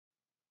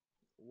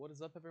What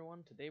is up,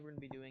 everyone? Today we're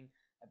going to be doing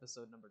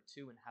episode number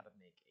 2 and how to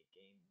make a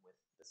game with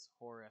this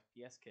horror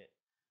FPS kit.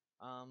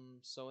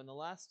 So in the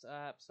last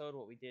episode,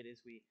 what we did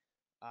is we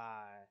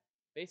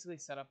basically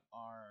set up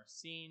our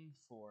scene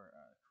for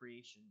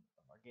creation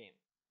of our game.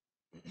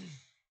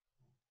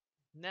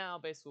 Now,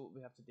 basically what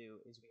we have to do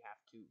is we have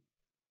to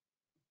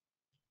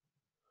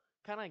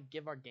kind of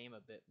give our game a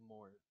bit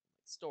more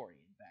story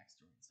and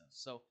backstory and stuff.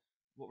 So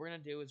what we're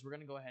going to do is we're going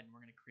to go ahead and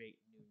we're going to create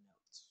new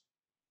nodes.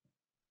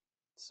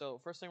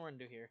 So first thing we're going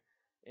to do here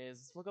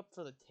is look up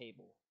for the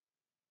table.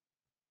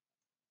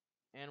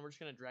 And we're just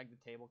going to drag the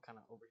table kind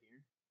of over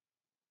here.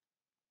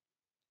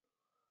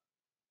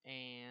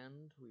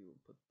 And we will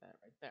put that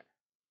right there.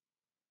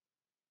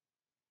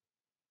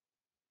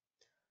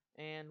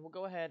 And we'll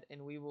go ahead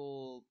and we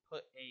will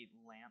put a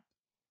lamp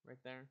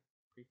right there.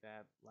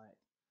 Prefab light.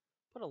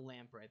 Put a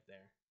lamp right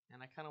there.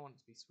 And I kind of want it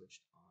to be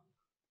switched on.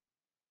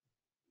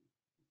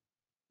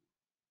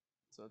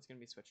 So it's going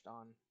to be switched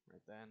on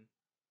right then.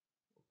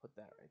 We'll put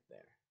that right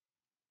there.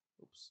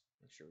 Oops.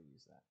 Make sure we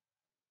use that.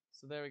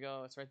 So there we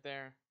go. It's right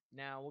there.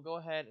 Now we'll go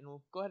ahead and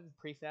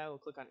prefab. We'll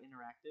click on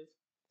interactive.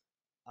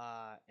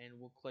 And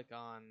we'll click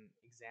on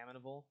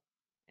examinable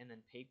and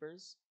then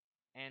papers.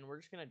 And we're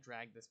just going to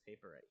drag this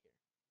paper right here.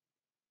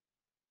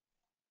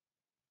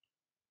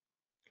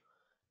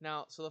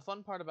 Now, so the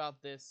fun part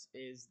about this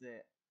is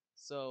that,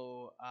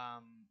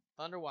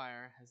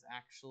 Thunderwire has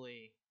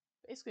actually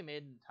basically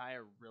made an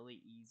entire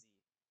really easy,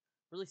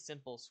 really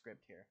simple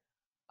script here,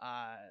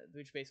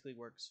 which basically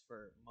works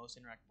for most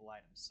interactable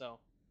items. So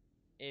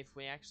if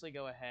we actually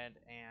go ahead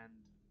and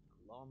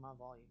lower my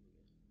volume,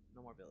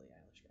 no more Billie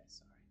Eilish,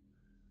 guys,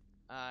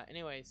 sorry.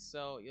 Anyway,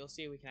 so you'll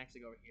see we can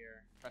actually go over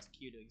here, press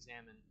Q to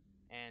examine,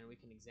 and we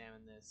can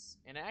examine this.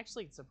 And it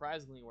actually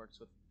surprisingly works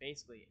with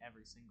basically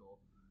every single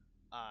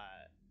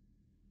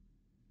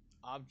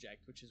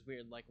object, which is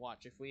weird. Like,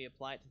 watch, if we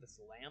apply it to this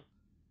lamp,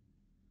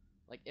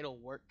 like, it'll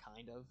work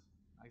kind of.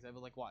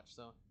 Example, like, watch,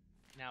 so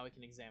now we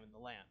can examine the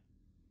lamp.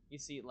 You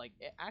see, like,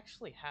 it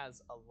actually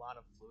has a lot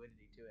of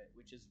fluidity to it,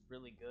 which is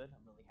really good.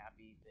 I'm really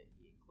happy that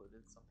he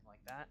included something like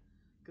that,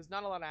 because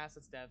not a lot of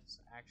assets devs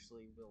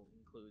actually will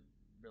include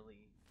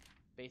really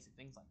basic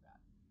things like that.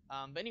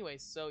 But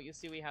anyways, so you'll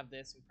see we have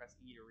this. We press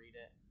E to read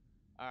it.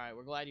 All right,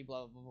 we're glad you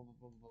blah blah blah blah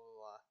blah blah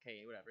blah.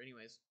 Okay, whatever.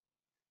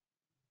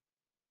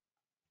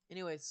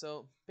 Anyways,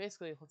 so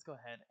basically, let's go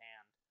ahead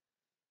and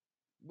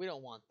we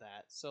don't want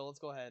that. So let's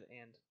go ahead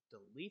and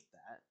delete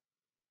that.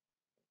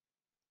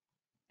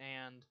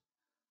 And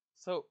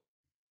so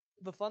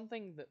the fun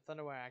thing that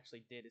Thunderwire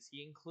actually did is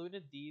he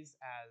included these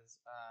as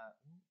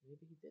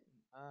maybe he didn't.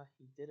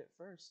 He did it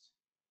first.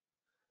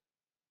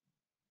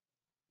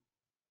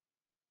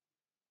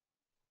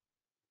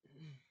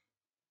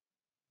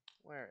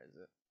 Where is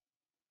it?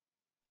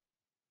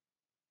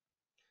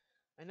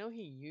 I know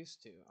he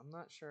used to. I'm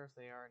not sure if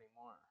they are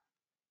anymore.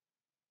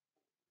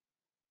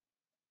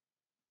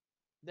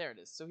 There it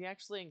is. So he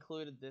actually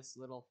included this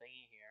little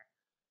thingy here,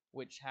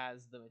 which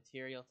has the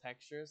material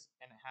textures,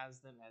 and it has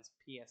them as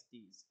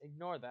PSDs.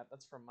 Ignore that.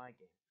 That's from my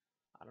game.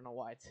 I don't know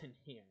why it's in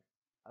here.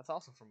 That's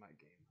also from my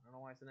game. I don't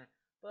know why it's in there.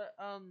 But,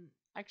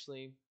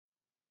 actually,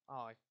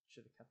 oh, I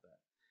should have kept that.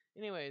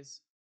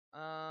 Anyways,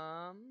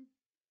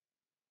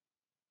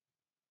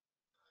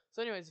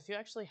 so anyways, if you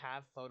actually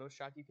have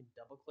Photoshop, you can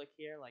double click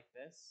here like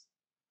this,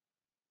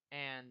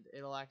 and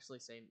it'll actually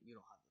say you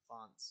don't have the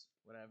fonts,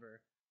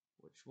 whatever,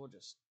 which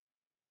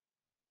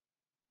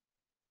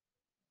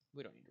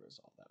we don't need to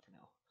resolve that for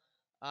now.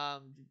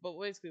 But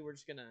basically we're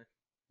just gonna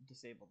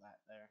disable that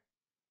there,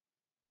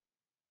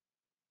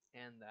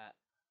 and that,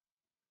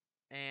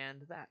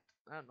 and that.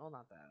 No,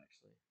 not that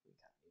actually. We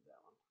kind of need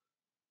that one.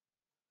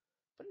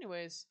 But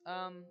anyways,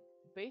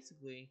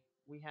 basically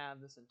we have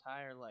this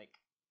entire like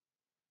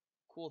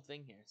cool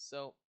thing here.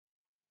 So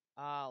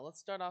let's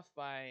start off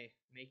by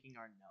making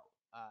our note.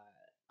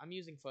 I'm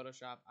using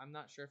Photoshop. I'm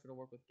not sure if it'll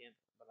work with GIMP,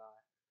 but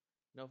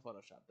no,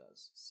 Photoshop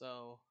does.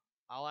 So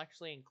I'll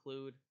actually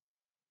include.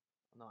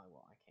 No, I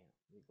won't. I can't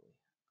legally.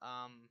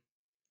 I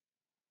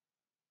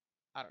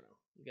don't know.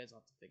 You guys will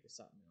have to figure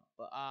something out.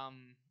 But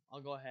I'll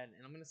go ahead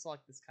and I'm gonna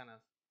select this kind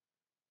of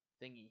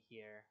thingy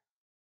here.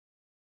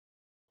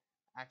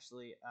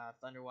 Actually,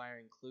 Thunderwire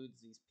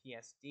includes these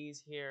PSDs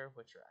here,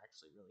 which are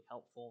actually really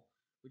helpful.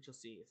 Which you'll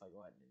see if I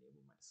go ahead and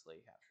enable my display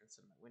capture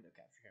instead of my window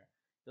capture here.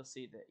 You'll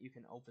see that you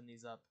can open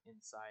these up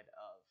inside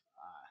of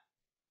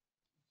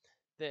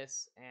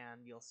this,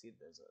 and you'll see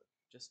there's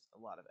just a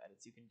lot of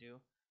edits you can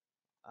do.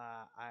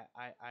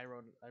 I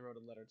wrote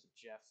a letter to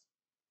Jeff,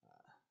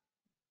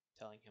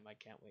 telling him I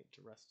can't wait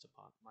to rest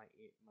upon my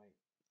I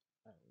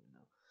don't even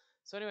know.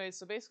 So anyway,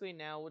 so basically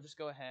now we'll just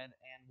go ahead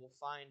and we'll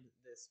find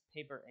this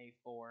paper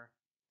A4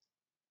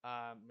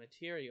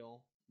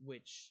 material,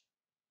 which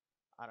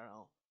I don't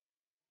know.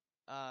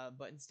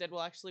 But instead,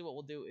 what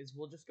we'll do is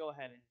we'll just go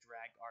ahead and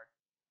drag our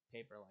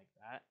paper like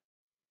that.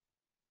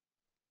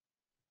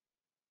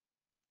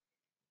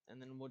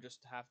 And then we'll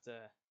just have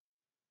to,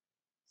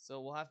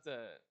 so we'll have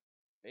to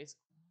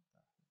basically,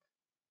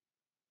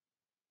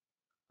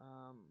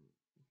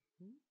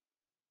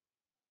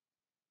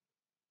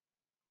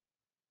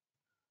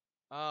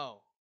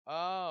 Oh.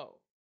 Oh.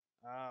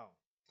 Oh.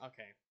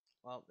 Okay.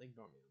 Well,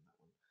 ignore me on that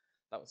one.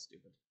 That was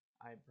stupid.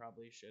 I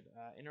probably should.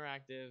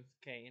 Interactive.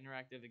 Okay,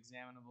 interactive,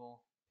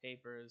 examinable,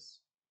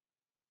 papers.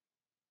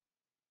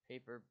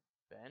 Paper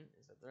bent?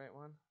 Is that the right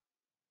one?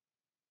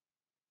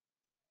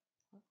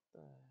 What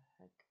the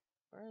heck?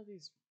 Where are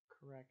these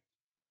correct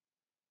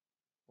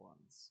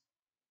ones?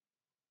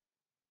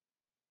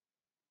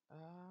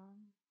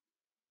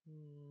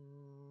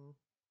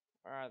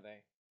 Where are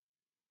they?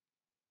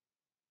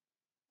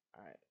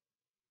 Alright.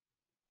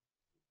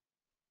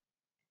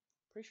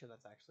 Pretty sure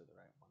that's actually the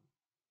right one.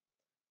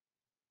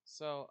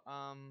 So,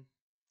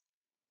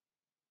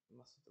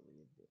 must have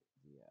deleted the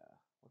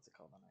what's it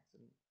called on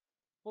accident?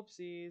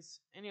 Whoopsies.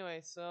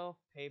 Anyway, so,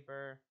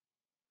 paper,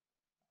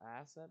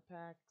 asset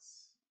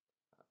packs,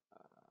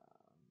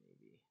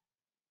 maybe.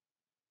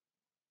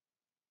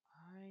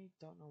 I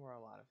don't know where a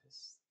lot of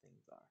his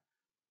things are.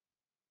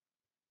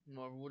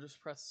 No, we'll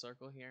just press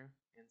circle here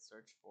and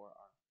search for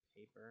our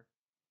paper.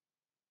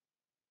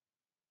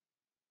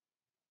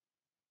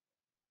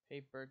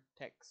 Paper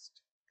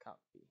text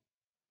copy.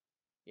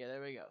 Yeah,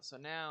 there we go. So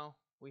now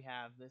we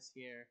have this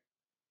here,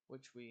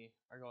 which we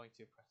are going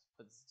to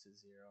put this to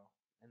 0,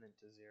 and then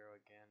to 0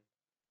 again.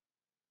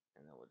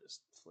 And then we'll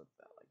just flip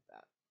that like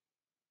that.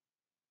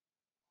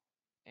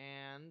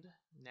 And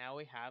now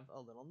we have a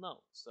little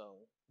note.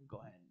 So we'll go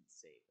ahead and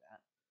save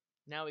that.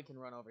 Now we can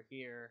run over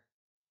here.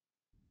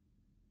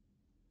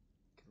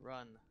 Can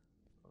run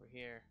over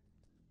here.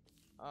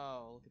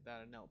 Oh, look at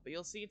that, a note. But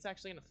you'll see it's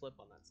actually going to flip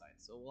on that side.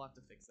 So we'll have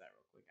to fix that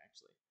real quick,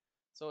 actually.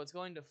 So it's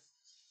going to,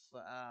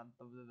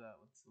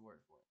 what's the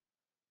word for it?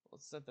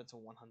 Let's set that to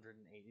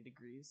 180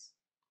 degrees.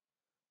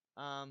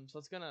 So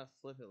it's gonna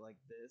flip it like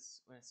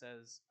this when it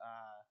says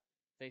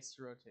face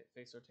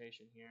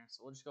rotation here.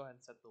 So we'll just go ahead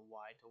and set the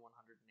Y to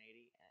 180,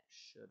 and it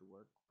should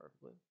work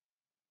perfectly.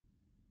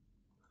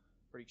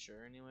 Pretty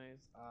sure,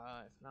 anyways.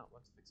 If not,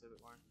 let's fix it a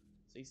bit more.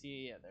 So you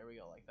see, yeah, there we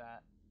go, like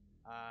that.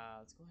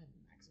 Let's go ahead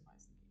and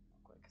maximize the game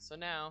real quick. So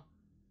now,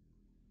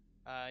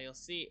 you'll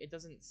see it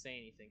doesn't say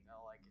anything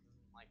though. Like it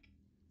doesn't like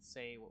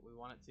say what we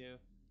want it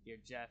to. Dear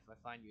Jeff, I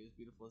find you as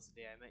beautiful as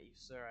the day I met you,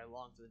 sir. I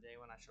long for the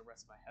day when I shall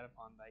rest my head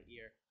upon thy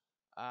ear.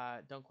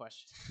 Don't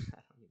question.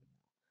 I don't even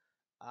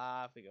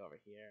know. If we go over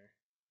here,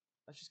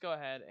 let's just go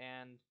ahead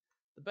and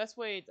the best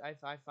way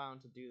I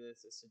found to do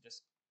this is to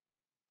just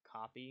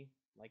copy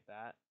like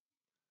that.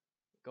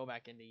 Go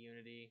back into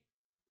Unity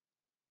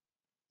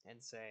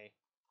and say,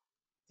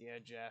 Dear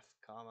Jeff,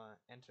 comma,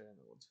 enter, and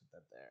then we'll just put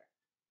that there.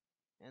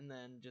 And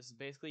then just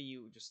basically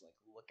you just like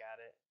look at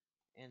it,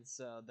 and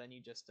so then you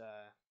just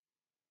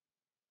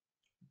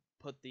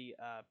put the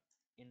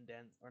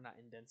indents, or not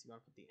indents, you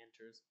want to put the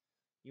enters.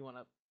 You want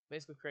to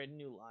basically create a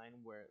new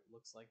line where it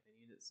looks like they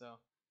need it. So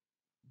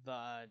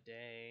the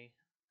day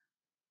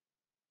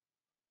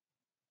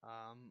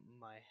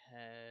my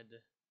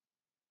head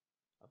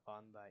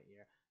upon thy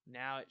ear.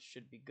 Now it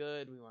should be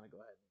good. We want to go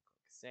ahead and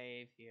click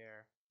save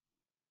here.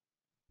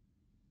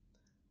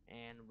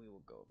 And we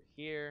will go over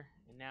here,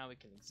 and now we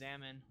can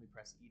examine. We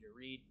press E to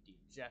read. Dear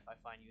Jeff, I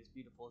find you as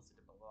beautiful as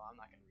the well, I'm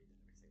not going to read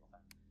that every single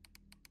time.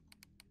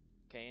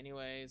 Okay,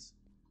 anyways.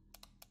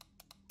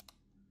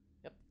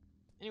 Yep.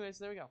 Anyways,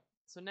 there we go.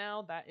 So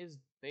now that is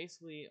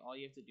basically all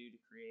you have to do to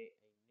create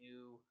a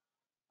new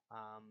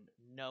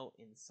note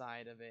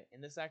inside of it.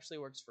 And this actually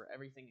works for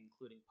everything,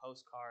 including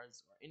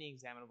postcards or any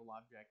examinable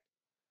object.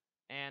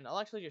 And I'll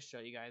actually just show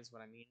you guys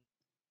what I mean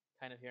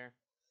kind of here.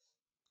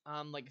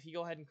 Like if you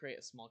go ahead and create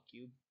a small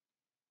cube,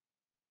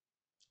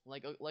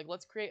 like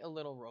let's create a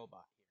little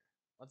robot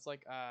here. Let's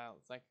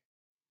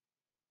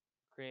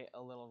create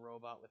a little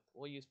robot with,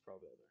 we'll use Pro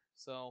Builder.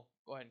 So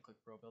go ahead and click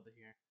Pro Builder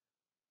here.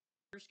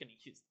 We're just gonna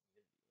use the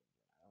Unity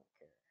engine, I don't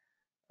care.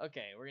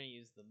 Okay, we're gonna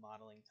use the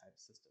modeling type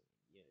system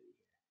in Unity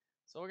here.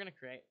 So we're gonna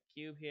create a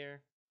cube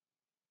here.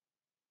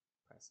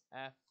 Press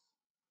F.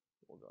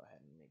 We'll go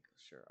ahead and make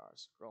sure our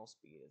scroll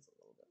speed is a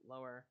little bit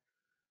lower.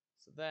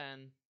 So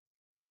then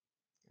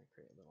I'm gonna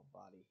create a little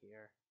body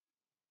here.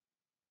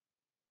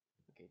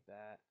 Duplicate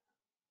that.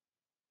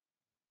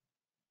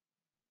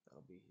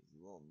 That'll be his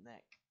little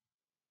neck.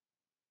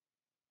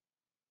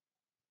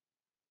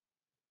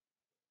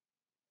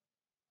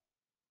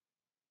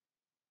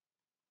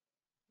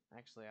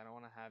 Actually, I don't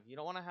want to have, you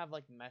don't want to have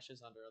like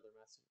meshes under other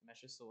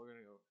meshes, so we're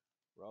going to go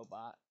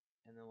robot,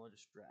 and then we'll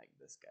just drag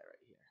this guy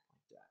right here,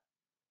 like that.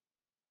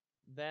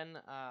 Then,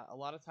 a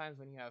lot of times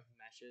when you have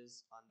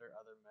meshes under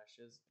other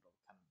meshes, it'll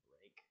kind of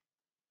break.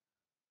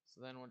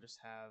 So then we'll just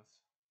have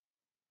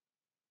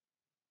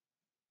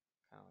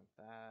kind of like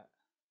that,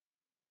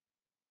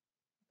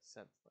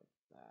 except like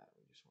that.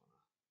 We just want to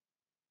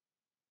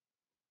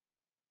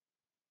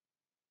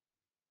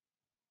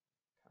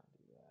kind of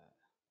do that.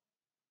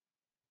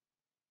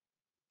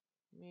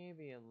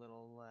 Maybe a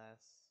little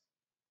less.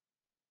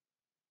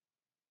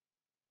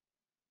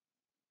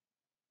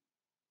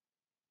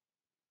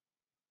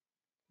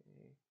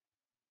 Okay.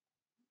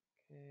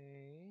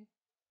 Okay.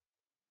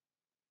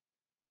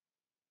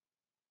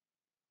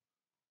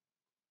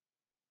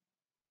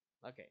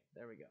 Okay,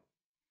 there we go.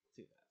 Let's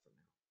do that for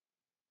now.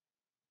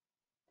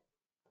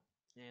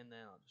 And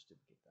then I'll just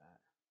duplicate that.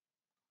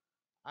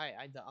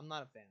 I'm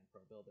not a fan of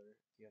Pro Builder, if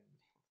you haven't been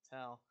able to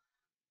tell.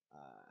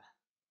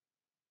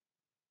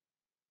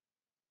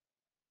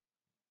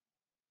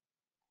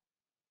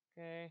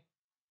 Okay.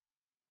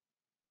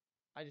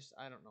 I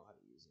don't know how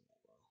to use it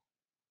that well.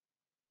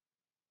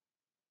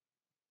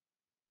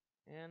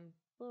 And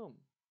boom.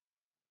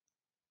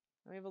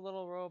 We have a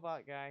little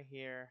robot guy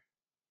here.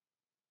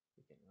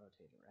 We can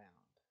rotate around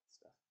and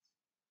stuff.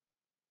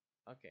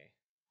 Okay.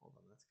 Hold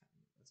on, that's gonna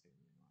be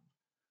annoying.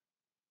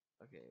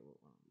 Okay, well,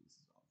 one of these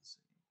is all the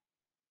same.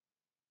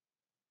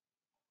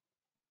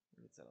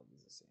 Let's set all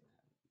these the same.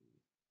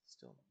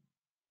 Still.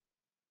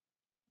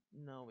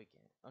 No, we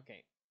can't.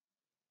 Okay.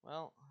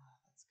 Well,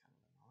 that's kind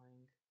of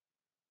annoying.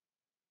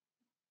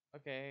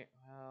 Okay,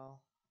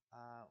 well,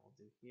 we'll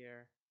do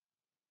here.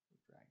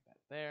 We'll drag that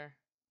there.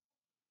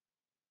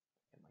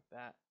 And like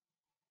that.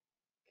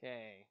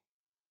 Okay.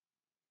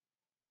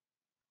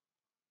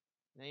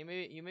 Now you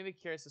may be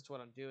curious as to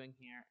what I'm doing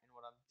here, and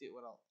what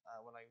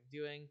I'm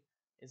doing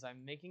is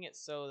I'm making it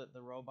so that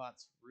the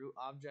robot's root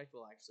object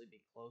will actually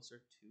be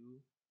closer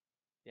to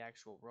the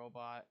actual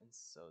robot, and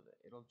so that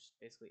it'll just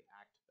basically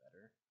act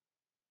better.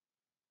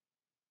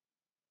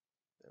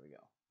 There we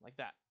go, like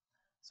that.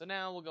 So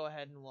now we'll go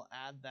ahead and we'll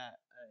add that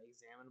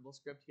examinable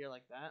script here,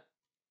 like that.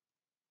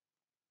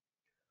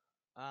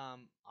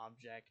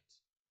 Object.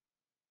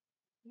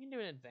 We can do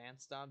an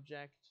advanced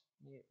object.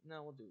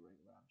 No, we'll do a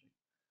regular object.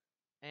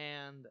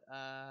 And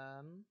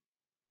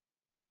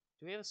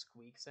do we have a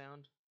squeak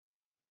sound?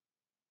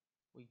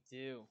 We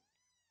do.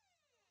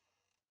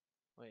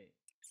 Wait.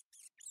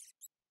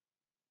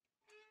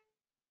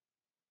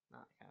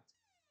 Not cats.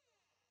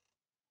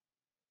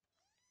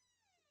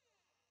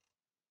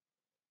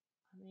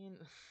 I mean,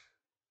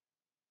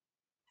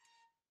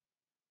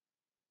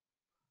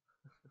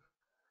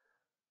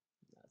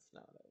 that's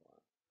not what I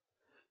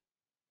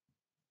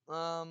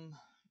want.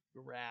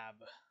 Grab.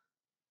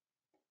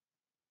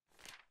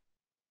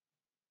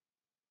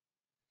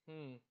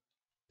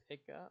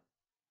 Pick up.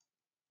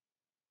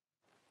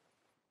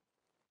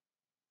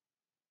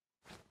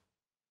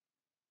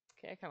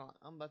 Okay, I kind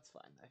of that's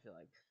fine. I feel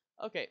like.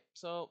 Okay,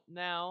 so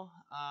now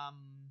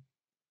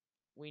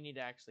we need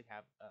to actually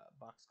have a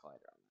box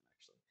collider on that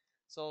actually.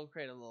 So I'll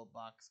create a little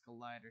box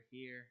collider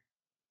here,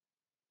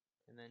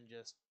 and then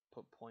just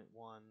put 0.1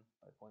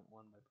 by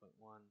 0.1 by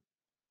 0.1,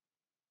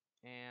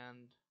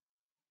 and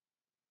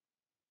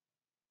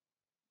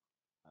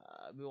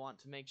we want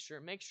to make sure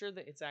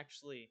that it's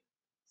actually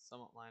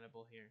somewhat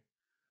lineable here.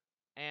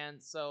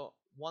 And so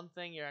one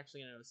thing you're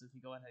actually gonna notice if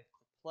you go ahead and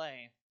click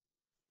play,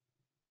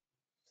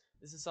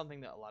 this is something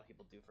that a lot of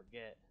people do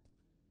forget,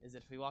 is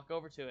that if we walk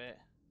over to it,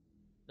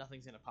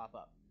 nothing's gonna pop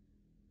up.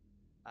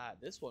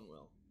 This one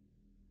will,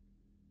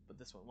 but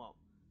this one won't.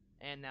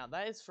 And now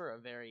that is for a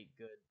very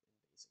good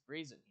and basic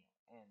reason here.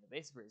 And the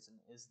basic reason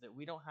is that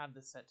we don't have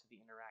this set to the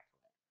interact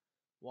layer.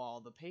 While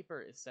the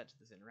paper is set to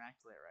this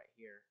interact layer right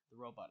here, the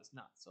robot is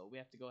not. So we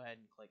have to go ahead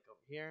and click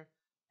over here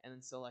and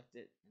then select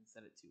it and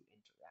set it to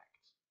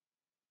interact.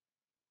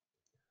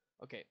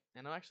 Okay,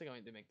 and I'm actually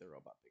going to make the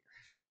robot bigger.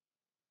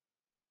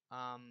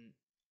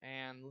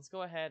 And let's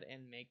go ahead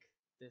and make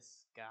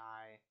this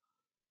guy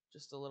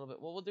just a little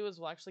bit. What we'll do is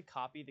we'll actually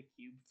copy the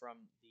cube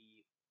from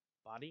the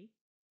body,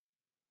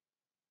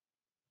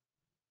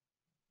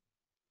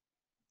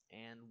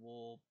 and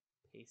we'll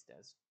paste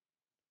as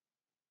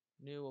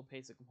new. We'll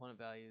paste the component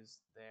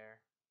values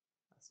there.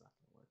 That's not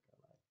gonna work. I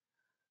lied.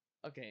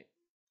 Okay.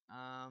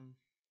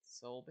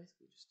 So we'll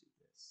basically just do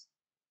this.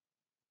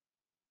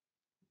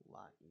 A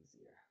lot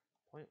easier.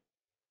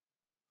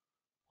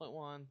 Point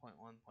 1, 0.1,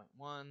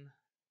 0.1.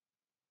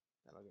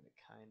 That'll get it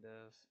kind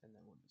of, and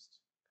then we'll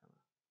just kind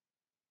of.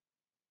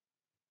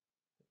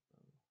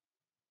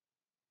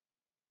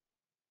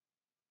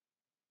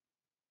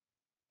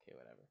 Okay,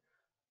 whatever.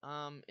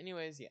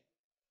 Anyways, yeah.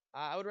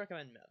 I would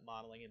recommend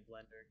modeling in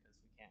Blender because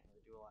we can't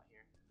really do a lot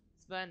here.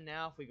 So then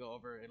now if we go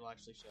over, it'll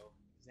actually show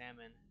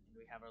examine, and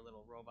we have our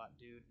little robot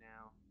dude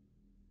now.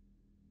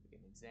 We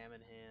can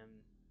examine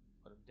him,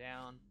 put him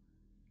down,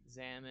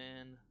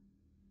 examine,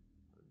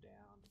 put him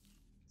down,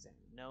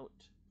 examine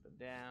note, put him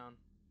down,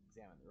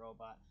 examine the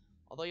robot.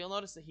 Although you'll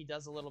notice that he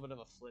does a little bit of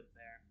a flip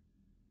there.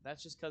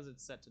 That's just because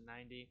it's set to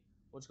 90.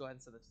 We'll just go ahead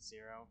and set it to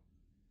 0.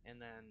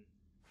 And then,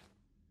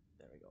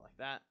 there we go, like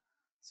that.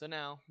 So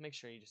now, make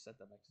sure you just set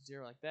that back to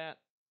 0 like that.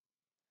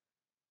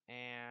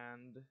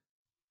 And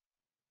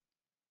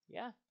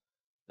yeah,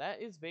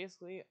 that is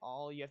basically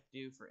all you have to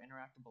do for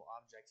interactable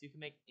objects. You can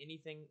make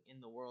anything in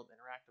the world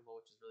interactable,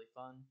 which is really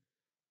fun.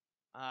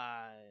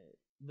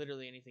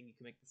 Literally anything you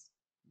can make this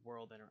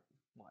world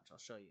watch, I'll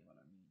show you what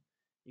I mean.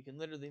 You can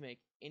literally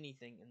make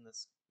anything in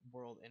this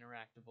world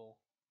interactable.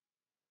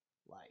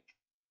 Like,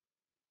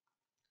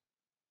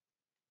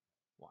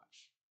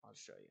 watch, I'll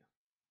show you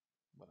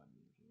what I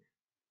mean here.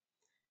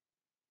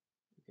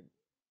 You can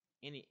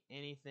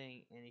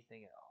anything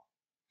at all.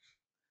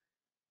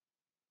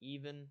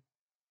 Even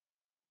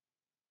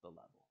the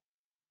level.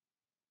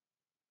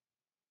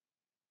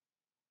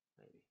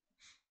 Maybe.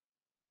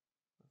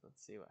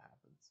 Let's see what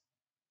happens.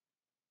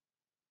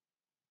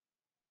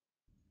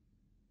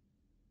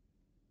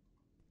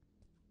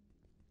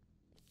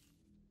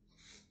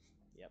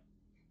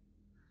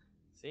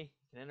 See,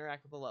 you can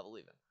interact with the level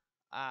even.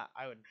 I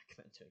would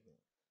recommend doing that.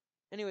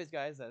 Anyways,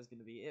 guys, that is going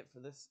to be it for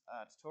this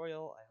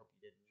tutorial. I hope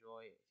you did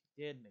enjoy. If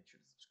you did, make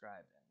sure to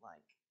subscribe and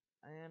like.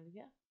 And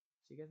yeah,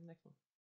 see you guys in the next one.